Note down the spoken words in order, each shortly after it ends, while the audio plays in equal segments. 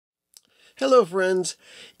Hello friends,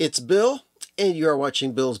 it's Bill, and you are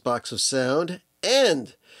watching Bill's Box of Sound,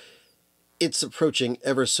 and it's approaching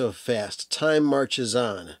ever so fast. Time marches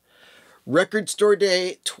on. Record Store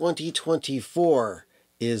Day 2024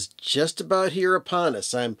 is just about here upon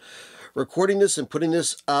us. I'm recording this and putting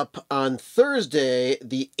this up on Thursday,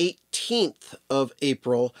 the 18th of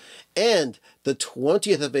April, and the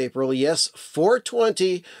 20th of April. Yes,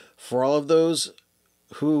 420 for all of those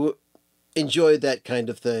who enjoy that kind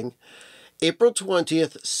of thing. April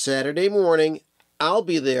 20th, Saturday morning, I'll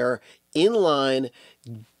be there in line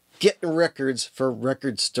getting records for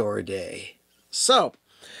Record Store Day. So,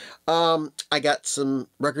 I got some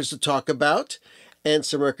records to talk about and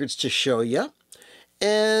some records to show you.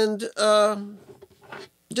 And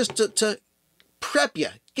just to prep you,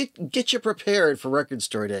 get you prepared for Record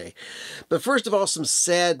Store Day. But first of all, some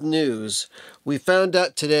sad news. We found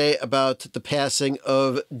out today about the passing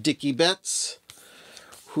of Dickie Betts,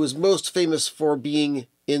 who is most famous for being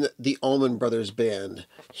in the Allman Brothers Band.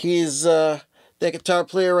 He's that guitar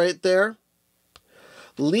player right there,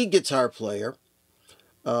 lead guitar player.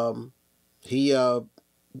 He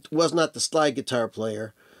was not the slide guitar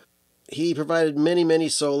player. He provided many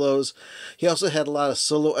solos. He also had a lot of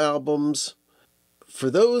solo albums. For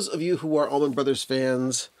those of you who are Allman Brothers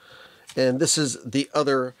fans, and this is the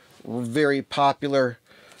other very popular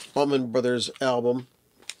Allman Brothers album,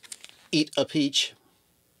 Eat a Peach.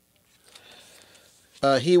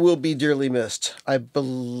 He will be dearly missed.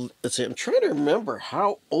 Let's see, I'm trying to remember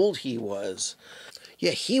how old he was.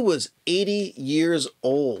 Yeah, he was 80 years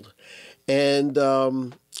old.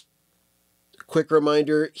 And quick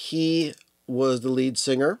reminder, he was the lead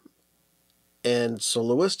singer and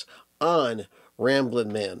soloist on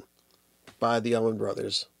Ramblin' Man by the Allman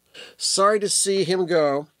Brothers. Sorry to see him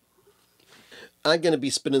go. I'm going to be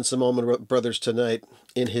spinning some Allman Brothers tonight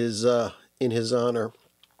in his honor.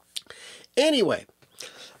 Anyway,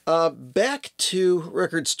 back to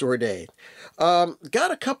Record Store Day.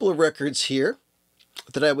 Got a couple of records here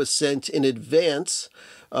that I was sent in advance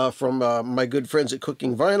from my good friends at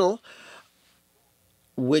Cooking Vinyl,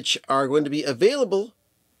 which are going to be available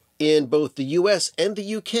in both the US and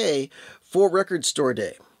the UK for Record Store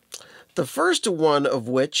Day. The first one of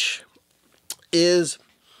which is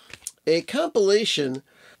a compilation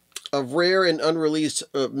of rare and unreleased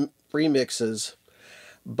remixes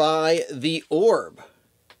by The Orb.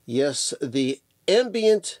 Yes, the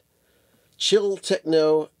ambient chill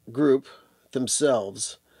techno group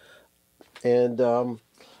themselves. And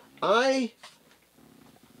I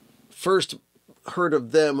first heard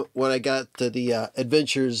of them when I got to the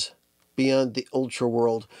Adventures Beyond the Ultra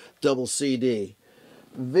World double CD.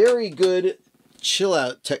 Very good chill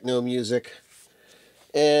out techno music.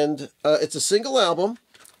 And it's a single album,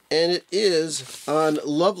 and it is on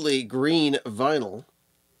lovely green vinyl.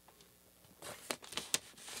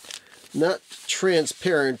 Not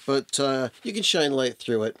transparent, but you can shine light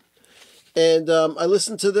through it. And I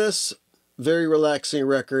listened to this. Very relaxing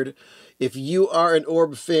record. If you are an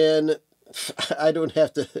Orb fan, I don't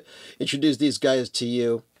have to introduce these guys to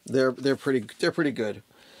you. They're pretty good.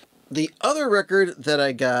 The other record that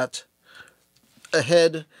I got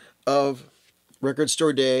ahead of Record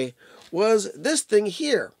Store Day was this thing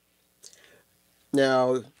here.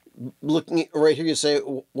 Now, looking right here, you say,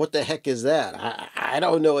 what the heck is that? I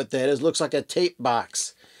don't know what that is. Looks like a tape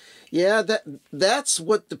box. Yeah, that's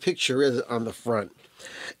what the picture is on the front.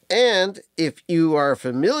 And if you are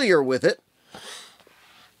familiar with it,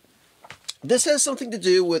 this has something to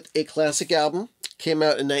do with a classic album. Came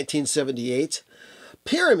out in 1978.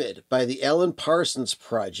 Pyramid by the Alan Parsons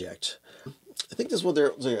Project. I think this was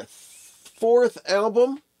their fourth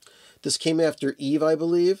album. This came after Eve, I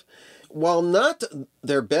believe. While not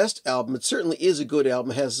their best album, it certainly is a good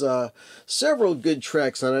album. It has several good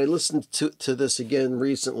tracks on it. I listened to this again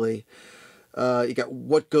recently. You got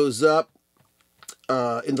What Goes Up,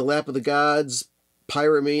 In the Lap of the Gods,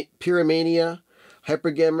 Pyromania,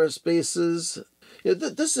 Hypergamma Spaces. You know,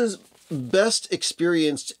 this is best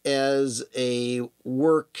experienced as a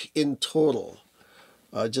work in total.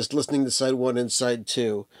 Just listening to side one and side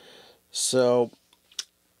two. So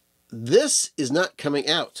this is not coming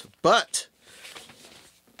out, but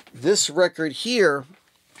this record here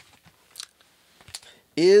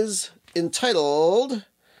is entitled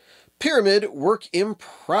Pyramid Work in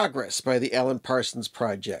Progress by the Alan Parsons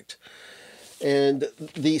Project. And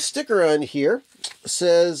the sticker on here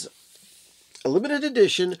says a limited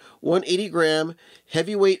edition 180 gram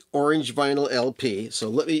heavyweight orange vinyl LP. So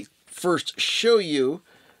let me first show you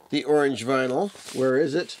the orange vinyl. Where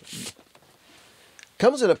is it?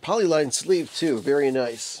 Comes in a polyline sleeve too. Very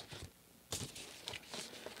nice.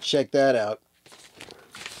 Check that out.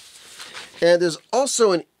 And there's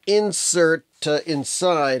also an insert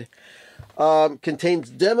inside. Contains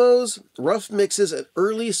demos, rough mixes, and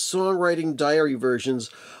early songwriting diary versions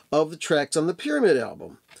of the tracks on the Pyramid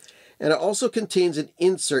album. And it also contains an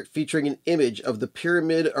insert featuring an image of the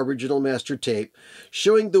Pyramid original master tape,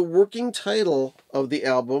 showing the working title of the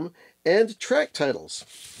album and track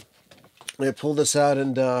titles. And I pulled this out,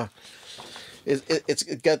 and it's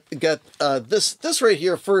got this right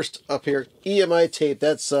here first up here, EMI tape.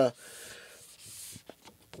 That's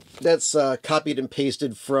copied and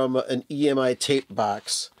pasted from an EMI tape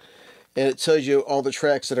box, and it tells you all the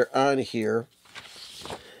tracks that are on here.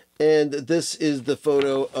 And this is the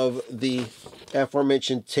photo of the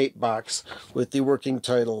aforementioned tape box with the working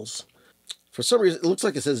titles. For some reason, it looks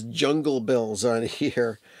like it says Jungle Bells on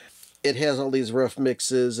here. It has all these rough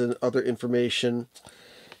mixes and other information.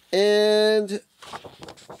 And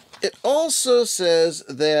it also says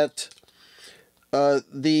that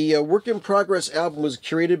the Work in Progress album was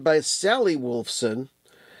curated by Sally Wolfson,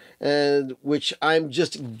 and which I'm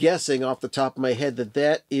just guessing off the top of my head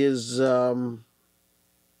that is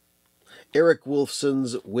Eric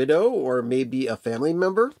Wolfson's widow, or maybe a family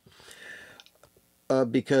member,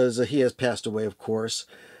 because he has passed away, of course.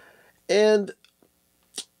 And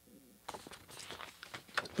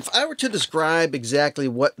if I were to describe exactly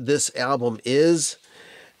what this album is,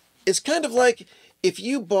 it's kind of like if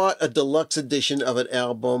you bought a deluxe edition of an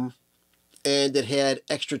album and it had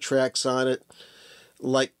extra tracks on it,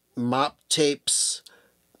 like mop tapes,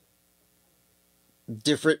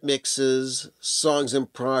 different mixes, songs in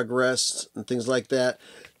progress, and things like that.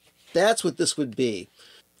 That's what this would be.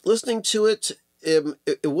 Listening to it,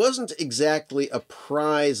 it wasn't exactly a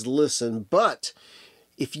prize listen, but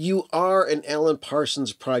if you are an Alan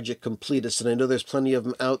Parsons Project completist, and I know there's plenty of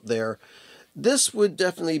them out there, this would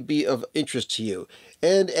definitely be of interest to you.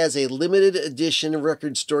 And as a limited edition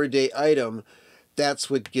Record Store Day item, that's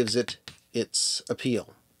what gives it its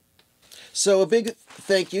appeal. So a big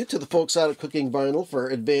thank you to the folks out at Cooking Vinyl for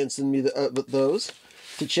advancing me those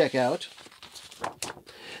to check out.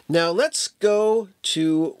 Now let's go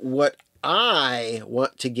to what I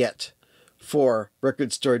want to get for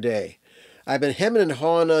Record Store Day. I've been hemming and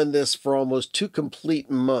hawing on this for almost 2 complete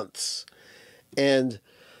months. And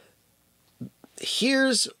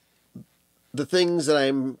here's the things that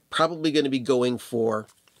I'm probably going to be going for,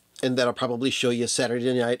 and that I'll probably show you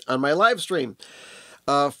Saturday night on my live stream.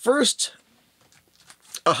 First,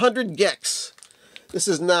 100 gecs. This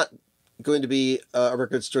is not going to be a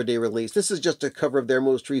Record Store Day release. This is just a cover of their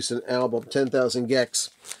most recent album, 10,000 gecs.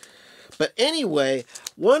 But anyway,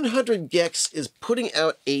 100 gecs is putting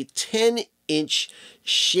out a 10-inch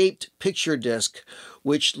shaped picture disc,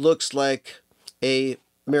 which looks like a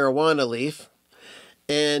marijuana leaf.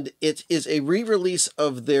 And it is a re-release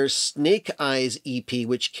of their Snake Eyes EP,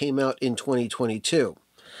 which came out in 2022.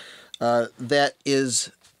 That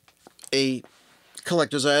is a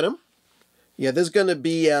collector's item. Yeah, there's going to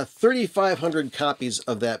be 3,500 copies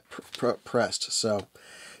of that pressed, so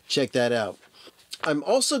check that out. I'm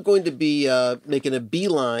also going to be making a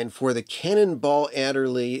beeline for the Cannonball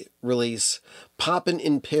Adderley release, Poppin'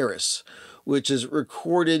 in Paris, which is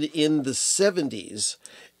recorded in the 70s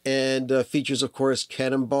and features, of course,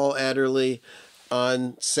 Cannonball Adderley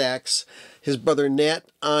on sax, his brother Nat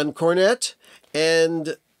on cornet,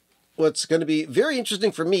 and what's going to be very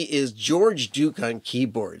interesting for me is George Duke on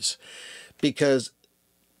keyboards, because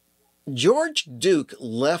George Duke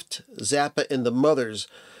left Zappa and the Mothers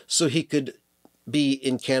so he could be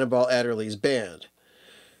in Cannonball Adderley's band.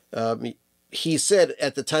 He said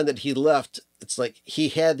at the time that he left, it's like he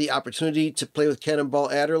had the opportunity to play with Cannonball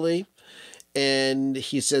Adderley, and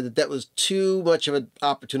he said that that was too much of an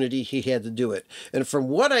opportunity, he had to do it. And from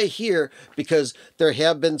what I hear, because there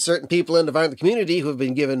have been certain people in the vinyl community who have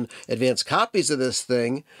been given advance copies of this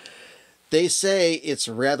thing, they say it's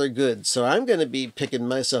rather good. So I'm going to be picking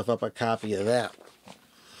myself up a copy of that.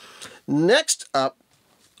 Next up,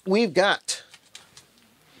 we've got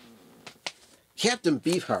Captain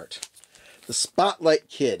Beefheart, the Spotlight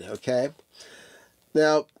Kid, okay?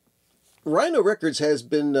 Now, Rhino Records has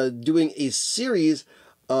been doing a series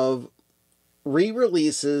of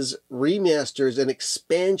re-releases, remasters, and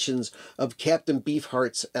expansions of Captain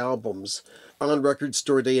Beefheart's albums on Record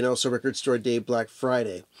Store Day and also Record Store Day Black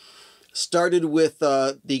Friday. Started with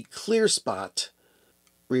the Clear Spot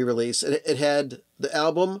re-release. It had the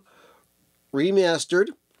album remastered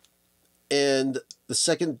and the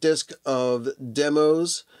second disc of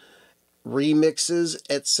demos, remixes,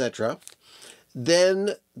 etc.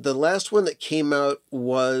 Then the last one that came out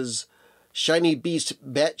was Shiny Beast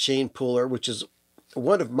Bat Chain Puller, which is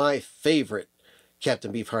one of my favorite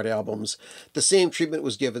Captain Beefheart albums. The same treatment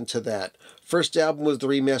was given to that. First album was the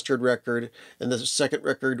remastered record, and the second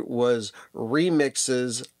record was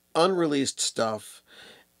remixes, unreleased stuff,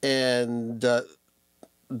 and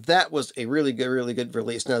that was a really good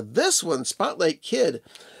release. Now this one, Spotlight Kid,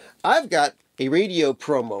 I've got a radio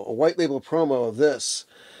promo, a white label promo of this.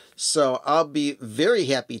 So I'll be very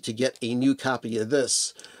happy to get a new copy of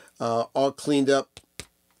this, all cleaned up.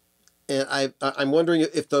 And I'm wondering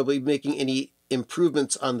if they'll be making any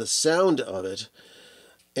improvements on the sound of it.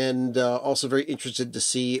 And also very interested to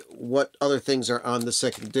see what other things are on the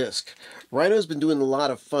second disc. Rhino's been doing a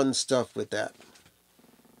lot of fun stuff with that.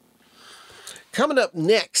 Coming up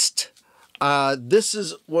next, this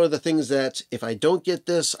is one of the things that if I don't get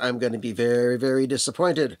this, I'm going to be very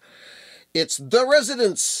disappointed. It's The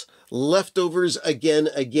Residents, Leftovers Again.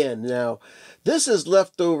 Now, this is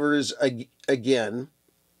Leftovers Again,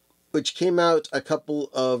 which came out a couple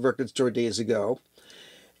of record store days ago.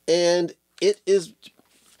 And it is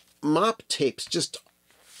mop tapes, just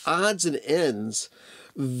odds and ends,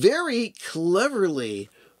 very cleverly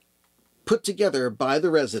put together by The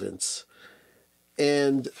Residents.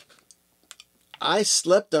 And I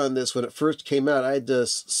slept on this when it first came out. I had to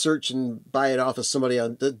search and buy it off of somebody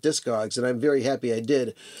on Discogs, and I'm very happy I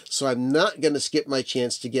did. So I'm not going to skip my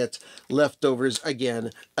chance to get Leftovers again.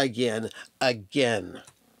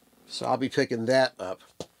 So I'll be picking that up.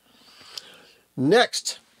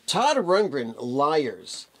 Next, Todd Rundgren,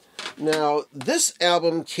 Liars. Now, this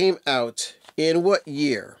album came out in what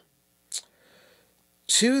year?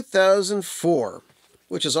 2004,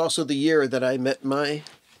 which is also the year that I met my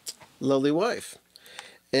lovely wife.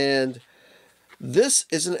 And this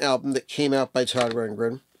is an album that came out by Todd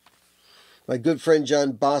Rundgren. My good friend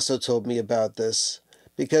John Basso told me about this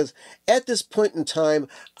because at this point in time,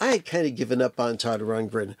 I had kind of given up on Todd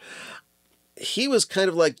Rundgren. He was kind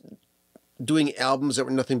of like doing albums that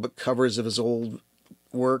were nothing but covers of his old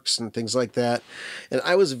works and things like that. And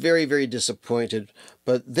I was very disappointed.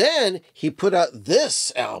 But then he put out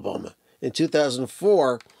this album in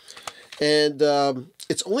 2004, and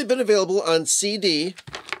it's only been available on CD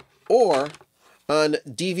or on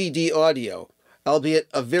DVD audio, albeit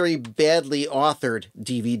a very badly authored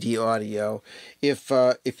DVD audio.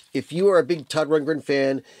 If you are a big Todd Rundgren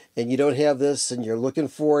fan and you don't have this and you're looking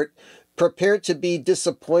for it, prepare to be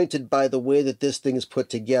disappointed by the way that this thing is put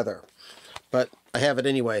together. But I have it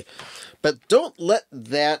anyway. But don't let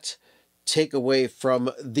that take away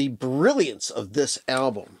from the brilliance of this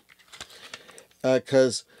album.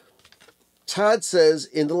 Because Todd says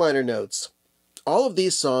in the liner notes, all of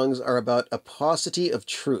these songs are about a paucity of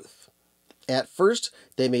truth. At first,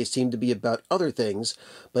 they may seem to be about other things,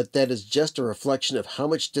 but that is just a reflection of how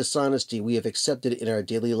much dishonesty we have accepted in our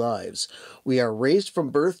daily lives. We are raised from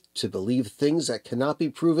birth to believe things that cannot be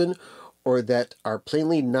proven or that are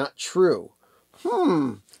plainly not true.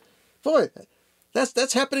 Boy,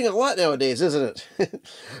 that's happening a lot nowadays, isn't it?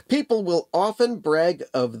 People will often brag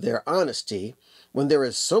of their honesty when there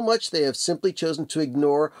is so much they have simply chosen to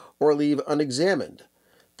ignore or leave unexamined.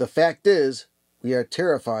 The fact is, we are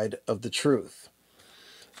terrified of the truth.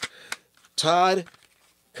 Todd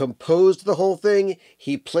composed the whole thing.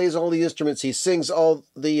 He plays all the instruments. He sings all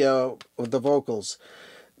the vocals.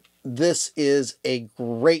 This is a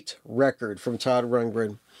great record from Todd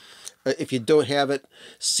Rundgren. If you don't have it,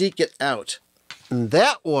 seek it out. And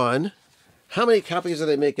that one, how many copies are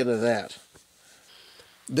they making of that?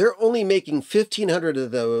 They're only making 1,500 of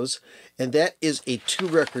those, and that is a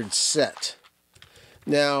 2-record set.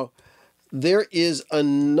 Now, there is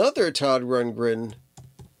another Todd Rundgren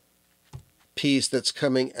piece that's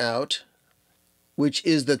coming out, which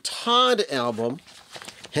is the Todd album.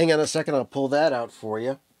 Hang on a second, I'll pull that out for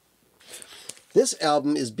you. This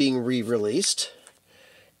album is being re-released,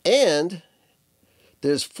 and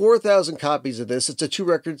there's 4,000 copies of this. It's a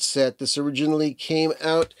 2-record set. This originally came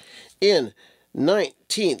out in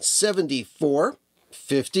 1974,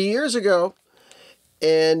 50 years ago.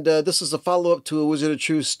 And this is a follow-up to A Wizard of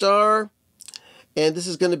True Star. And this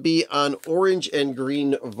is going to be on orange and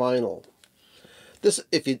green vinyl. This,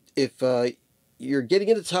 if you're getting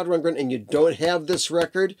into Todd Rundgren and you don't have this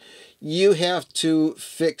record, you have to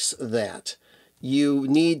fix that. You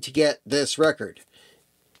need to get this record.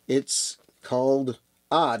 It's called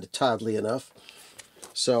Odd, oddly enough.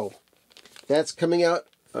 So that's coming out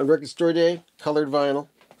on Record Store Day, colored vinyl.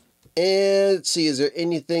 And let's see, is there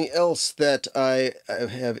anything else that I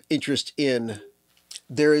have interest in?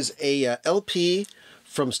 There is a LP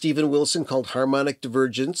from Steven Wilson called Harmonic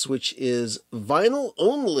Divergence, which is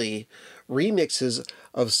vinyl-only remixes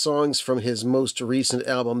of songs from his most recent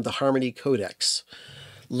album, The Harmony Codex.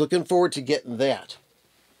 Looking forward to getting that.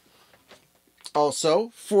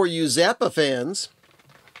 Also, for you Zappa fans,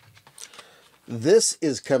 this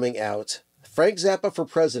is coming out. Frank Zappa for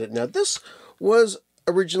President. Now, this was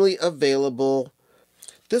originally available.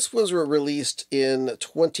 This was released in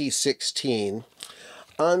 2016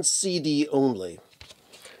 on CD only.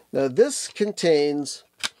 Now, this contains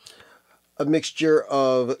a mixture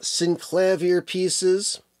of synclavier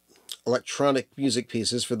pieces, electronic music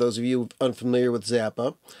pieces, for those of you unfamiliar with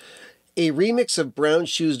Zappa, a remix of Brown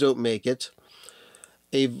Shoes Don't Make It,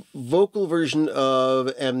 a vocal version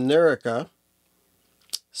of America,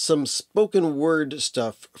 some spoken word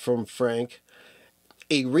stuff from Frank,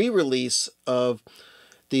 a re-release of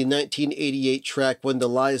the 1988 track When the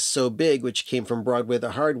Lie's So Big, which came from Broadway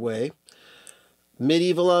the Hard Way,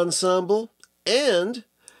 Medieval Ensemble, and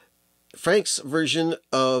Frank's version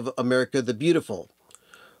of America the Beautiful,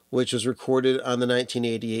 which was recorded on the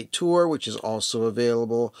 1988 tour, which is also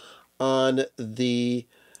available on the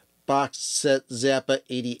box set Zappa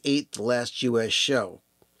 88, The Last U.S. Show.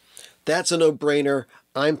 That's a no-brainer.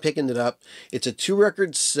 I'm picking it up. It's a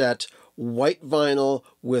 2-record set, white vinyl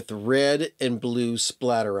with red and blue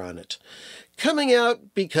splatter on it. Coming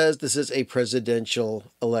out because this is a presidential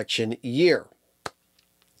election year.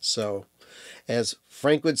 So, as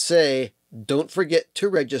Frank would say, don't forget to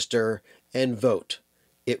register and vote.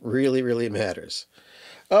 It really, really matters.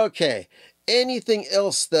 Okay, anything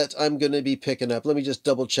else that I'm going to be picking up? Let me just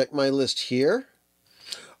double check my list here.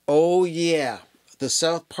 Oh yeah, the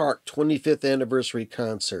South Park 25th Anniversary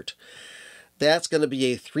Concert. That's going to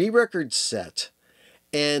be a 3-record set,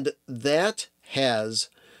 and that has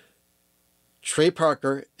Trey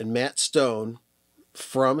Parker and Matt Stone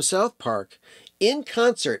from South Park in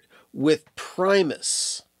concert with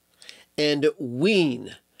Primus and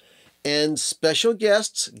Ween and special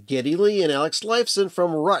guests Geddy Lee and Alex Lifeson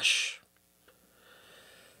from Rush.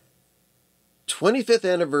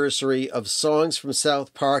 25th anniversary of Songs from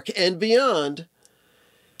South Park and Beyond,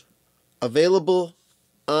 available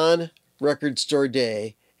on Record Store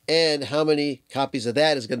Day. And how many copies of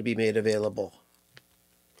that is going to be made available?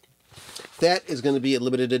 That is going to be a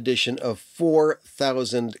limited edition of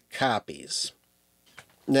 4,000 copies.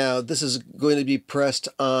 Now, this is going to be pressed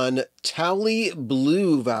on Towelie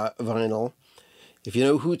Blue vinyl. If you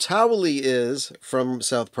know who Towelie is from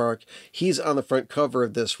South Park, he's on the front cover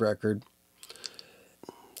of this record.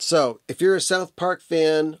 So, if you're a South Park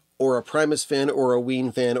fan, or a Primus fan, or a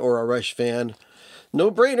Ween fan, or a Rush fan, no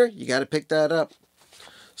brainer, you got to pick that up.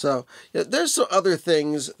 So, yeah, there's some other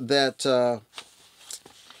things that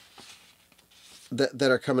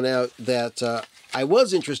that are coming out that I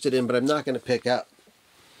was interested in, but I'm not going to pick up.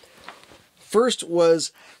 First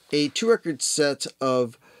was a 2-record set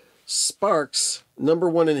of Sparks' Number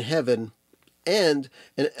One in Heaven, and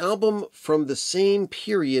an album from the same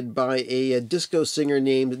period by a disco singer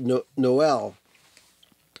named Noel,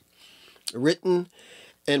 written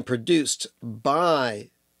and produced by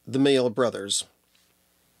the Mael Brothers.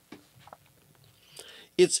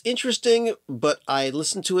 It's interesting, but I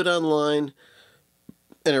listened to it online,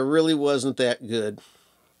 and it really wasn't that good.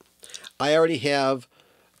 I already have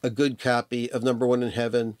a good copy of Number One in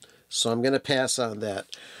Heaven, so I'm going to pass on that.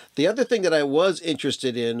 The other thing that I was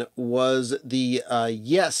interested in was the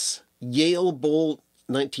Yes Yale Bowl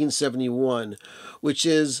 1971, which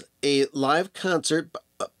is a live concert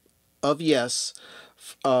of Yes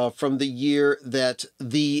from the year that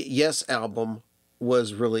the Yes album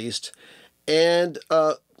was released. And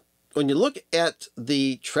when you look at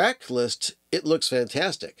the track list, it looks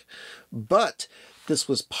fantastic. But this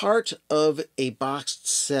was part of a boxed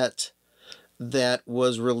set that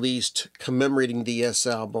was released commemorating the Yes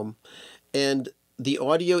album, and the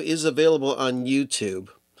audio is available on YouTube,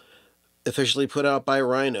 officially put out by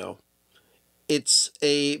Rhino. It's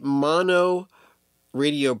a mono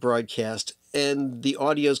radio broadcast, and the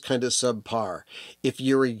audio is kind of subpar. If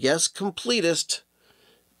you're a Yes completist,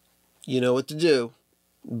 you know what to do,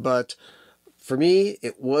 but for me,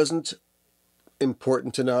 it wasn't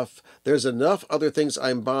important enough. There's enough other things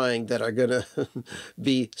I'm buying that are going to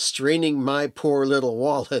be straining my poor little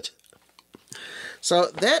wallet. So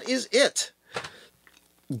that is it.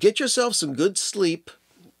 Get yourself some good sleep.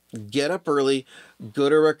 Get up early. Go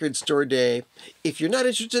to Record Store Day. If you're not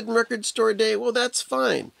interested in Record Store Day, well, that's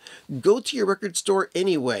fine. Go to your record store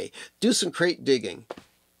anyway. Do some crate digging.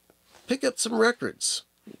 Pick up some records.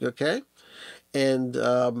 Okay? And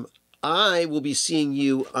I will be seeing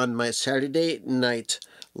you on my Saturday night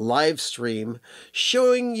live stream,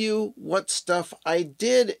 showing you what stuff I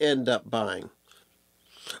did end up buying.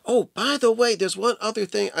 Oh, by the way, there's one other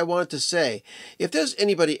thing I wanted to say. If there's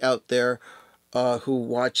anybody out there who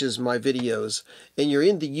watches my videos and you're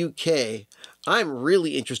in the UK, I'm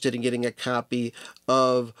really interested in getting a copy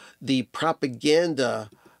of the propaganda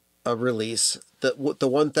release, the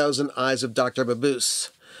 1,000 Eyes of Dr.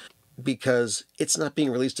 Mabuse, because it's not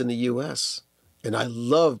being released in the U.S. And I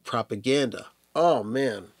love propaganda. Oh,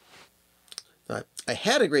 man. I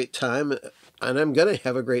had a great time, and I'm going to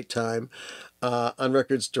have a great time on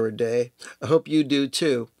Record Store Day. I hope you do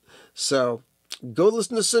too. So go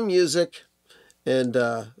listen to some music, and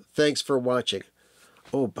thanks for watching.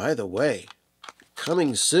 Oh, by the way,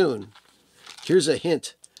 coming soon, here's a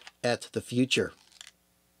hint at the future.